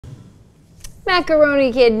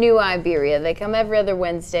Macaroni Kid New Iberia. They come every other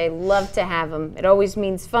Wednesday. Love to have them. It always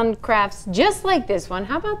means fun crafts just like this one.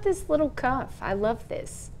 How about this little cuff? I love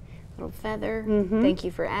this. Little feather. Thank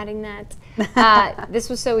you for adding that. This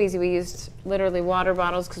was so easy. We used literally water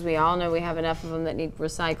bottles because we all know we have enough of them that need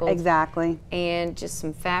recycled. Exactly. And just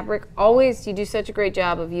some fabric. Always, you do such a great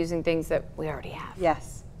job of using things that we already have.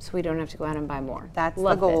 Yes. So we don't have to go out and buy more. That's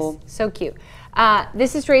Love the goal. This. So cute.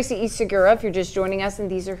 This is Tracy Isagura, if you're just joining us, and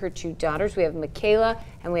these are her two daughters. We have Michaela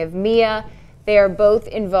and we have Mia. They are both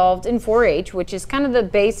involved in 4-H, which is kind of the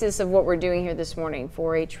basis of what we're doing here this morning,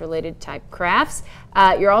 4-H related type crafts.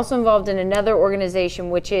 You're also involved in another organization,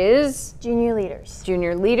 which is? Junior Leaders.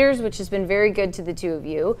 Junior Leaders, which has been very good to the two of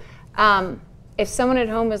you. If someone at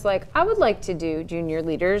home is like, I would like to do Junior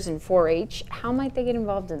Leaders in 4-H, how might they get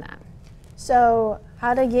involved in that? So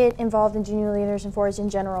how to get involved in Junior Leaders and 4-H in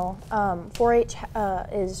general. 4-H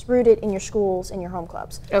is rooted in your schools and your home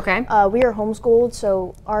clubs. Okay. We are homeschooled,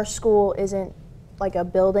 so our school isn't like a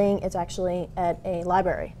building, it's actually at a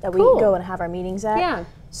library that we go and have our meetings at. Yeah.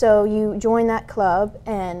 So you join that club,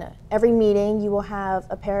 and every meeting you will have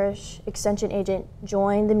a parish extension agent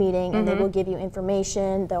join the meeting, and they will give you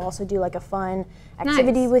information. They'll also do like a fun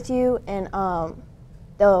activity with you, and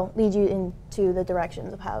they'll lead you into the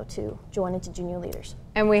directions of how to join into Junior Leaders.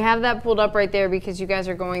 And we have that pulled up right there because you guys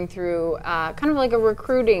are going through kind of like a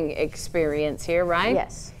recruiting experience here, right?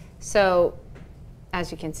 Yes. So, as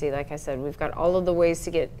you can see, like I said, we've got all of the ways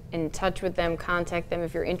to get in touch with them, contact them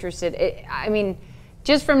if you're interested. I mean,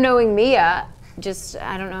 just from knowing Mia,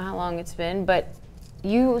 I don't know how long it's been, but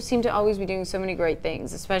you seem to always be doing so many great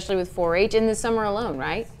things, especially with 4-H in the summer alone,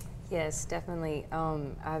 right? Yes, definitely.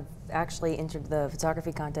 I've actually entered the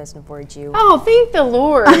photography contest in 4-HU. Oh, thank the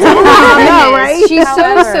Lord. I know, right? She's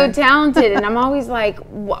so talented, and I'm always like,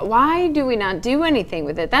 why do we not do anything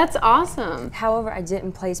with it? That's awesome. However, I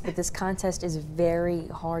didn't place, but this contest is very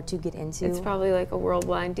hard to get into. It's probably like a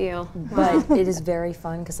worldwide deal. But it is very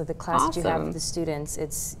fun because of the class that you have Awesome. with the students.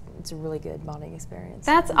 It's a really good bonding experience.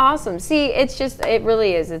 That's awesome. See, it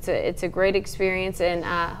really is. It's a great experience, and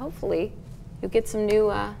hopefully you'll get some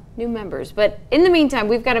new members. But in the meantime,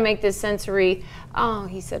 we've got to make this sensory, oh,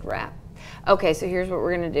 he said wrap. Okay, so here's what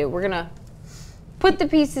we're gonna do. We're gonna put the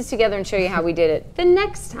pieces together and show you how we did it the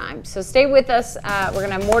next time. So stay with us. We're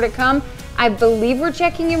gonna have more to come. I believe we're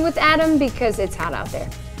checking in with Adam because it's hot out there.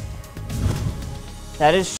 That is